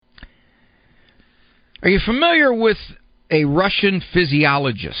Are you familiar with a Russian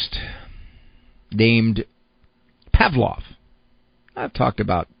physiologist named Pavlov? I've talked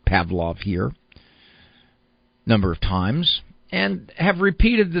about Pavlov here a number of times and have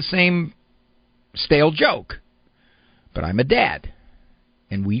repeated the same stale joke. But I'm a dad,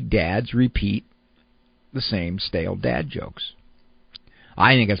 and we dads repeat the same stale dad jokes.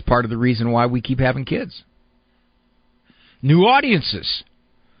 I think that's part of the reason why we keep having kids. New audiences.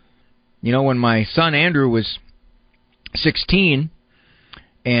 You know, when my son Andrew was 16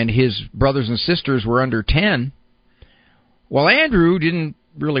 and his brothers and sisters were under 10, well, Andrew didn't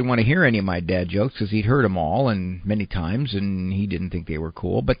really want to hear any of my dad jokes because he'd heard them all and many times, and he didn't think they were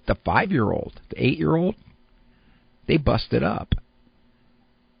cool. But the 5-year-old, the 8-year-old, they busted up.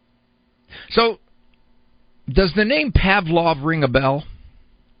 So, does the name Pavlov ring a bell?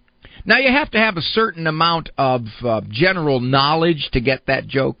 Now, you have to have a certain amount of general knowledge to get that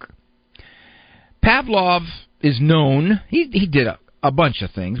joke. Pavlov is known, he did a bunch of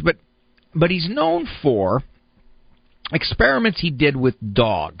things, but he's known for experiments he did with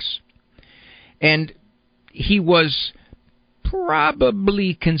dogs. And he was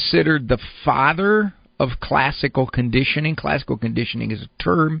probably considered the father of classical conditioning. Classical conditioning is a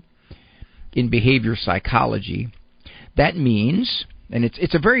term in behavior psychology. That means, and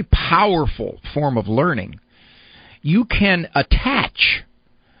it's a very powerful form of learning, you can attach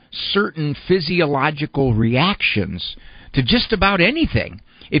certain physiological reactions to just about anything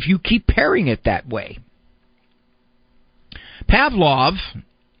if you keep pairing it that way. Pavlov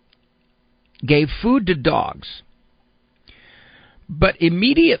gave food to dogs, but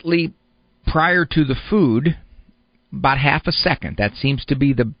immediately prior to the food, about half a second, that seems to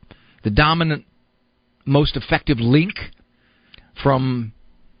be the dominant, most effective link from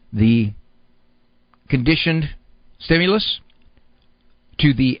the conditioned stimulus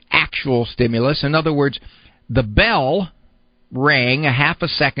to the actual stimulus. In other words, the bell rang a half a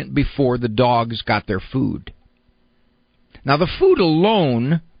second before the dogs got their food. Now, the food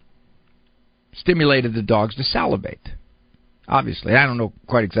alone stimulated the dogs to salivate. Obviously, I don't know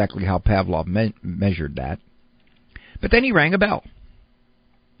quite exactly how Pavlov measured that. But then he rang a bell.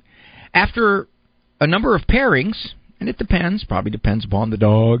 After a number of pairings, and it depends, probably depends upon the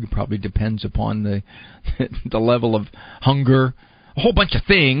dog, probably depends upon the the level of hunger, a whole bunch of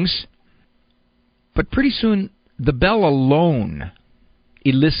things. But pretty soon, the bell alone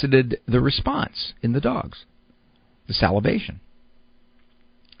elicited the response in the dogs, the salivation.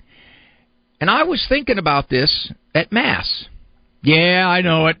 And I was thinking about this at Mass. Yeah, I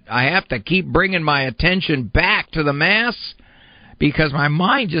know it. I have to keep bringing my attention back to the Mass because my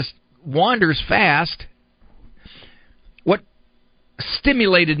mind just wanders fast. What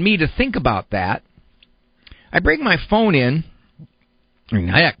stimulated me to think about that, I bring my phone in. I mean,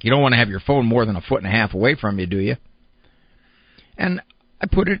 heck, you don't want to have your phone more than 1.5 feet away from you, do you? And I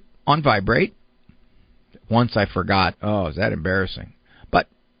put it on vibrate. Once I forgot. Oh, is that embarrassing? But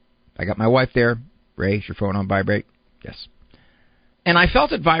I got my wife there. Ray, is your phone on vibrate? Yes. And I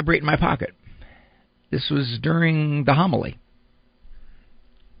felt it vibrate in my pocket. This was during the homily.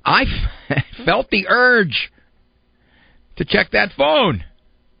 I felt the urge to check that phone.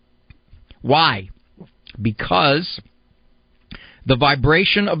 Why? Because the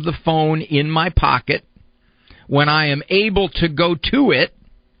vibration of the phone in my pocket, when I am able to go to it,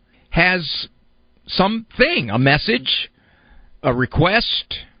 has something, a message, a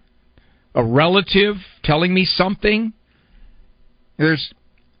request, a relative telling me something. There's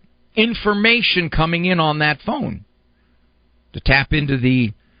information coming in on that phone. To tap into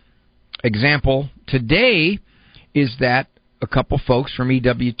the example today is that a couple folks from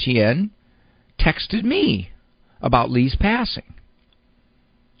EWTN texted me about Lee's passing.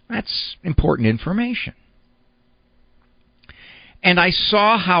 That's important information. And I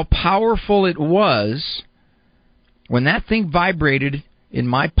saw how powerful it was when that thing vibrated in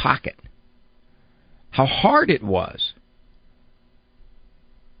my pocket. How hard it was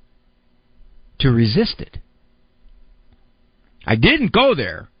to resist it. I didn't go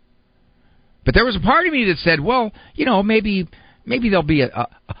there, but there was a part of me that said, well, you know, maybe there'll be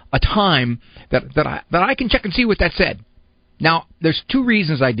a time that I can check and see what that said. Now, there's two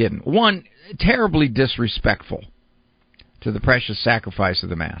reasons I didn't. One, terribly disrespectful to the precious sacrifice of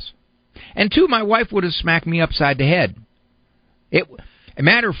the Mass. And two, my wife would have smacked me upside the head. A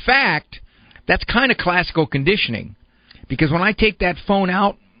matter of fact, that's kind of classical conditioning. Because when I take that phone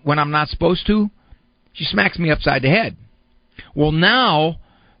out when I'm not supposed to, she smacks me upside the head. Well, now,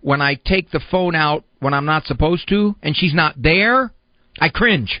 when I take the phone out when I'm not supposed to, and she's not there, I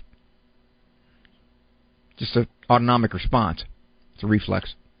cringe. Just an autonomic response. It's a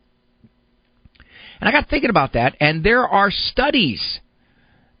reflex. And I got thinking about that, and there are studies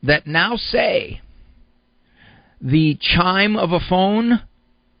that now say the chime of a phone,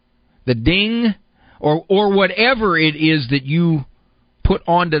 the ding, or whatever it is that you put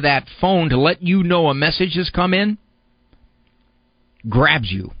onto that phone to let you know a message has come in,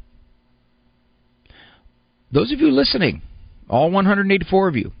 grabs you. Those of you listening, all 184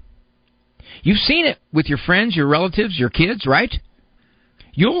 of you, you've seen it with your friends, your relatives, your kids, right?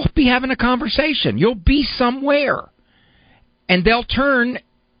 You'll be having a conversation. You'll be somewhere, and they'll turn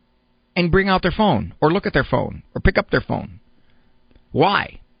and bring out their phone, or look at their phone, or pick up their phone.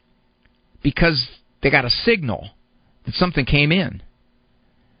 Why? Because they got a signal that something came in,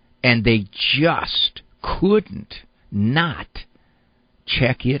 and they just couldn't not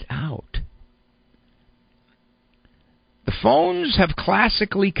check it out. The phones have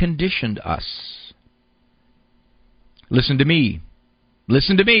classically conditioned us. Listen to me.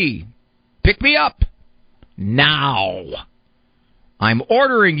 Listen to me. Pick me up. Now. I'm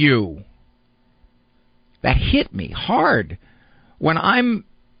ordering you. That hit me hard when I'm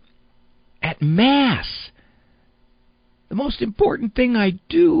at Mass. The most important thing I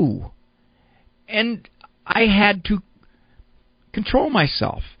do. And I had to control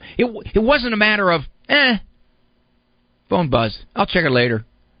myself. It wasn't a matter of, phone buzz, I'll check it later.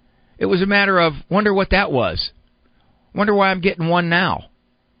 It was a matter of, wonder what that was. Wonder why I'm getting one now.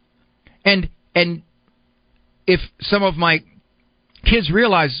 And if some of my kids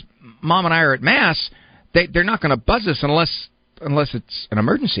realize Mom and I are at Mass, they're not going to buzz us unless it's an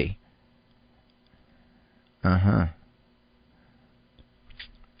emergency.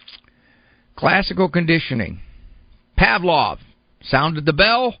 Classical conditioning. Pavlov sounded the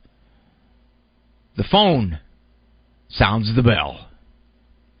bell. The phone sounds the bell.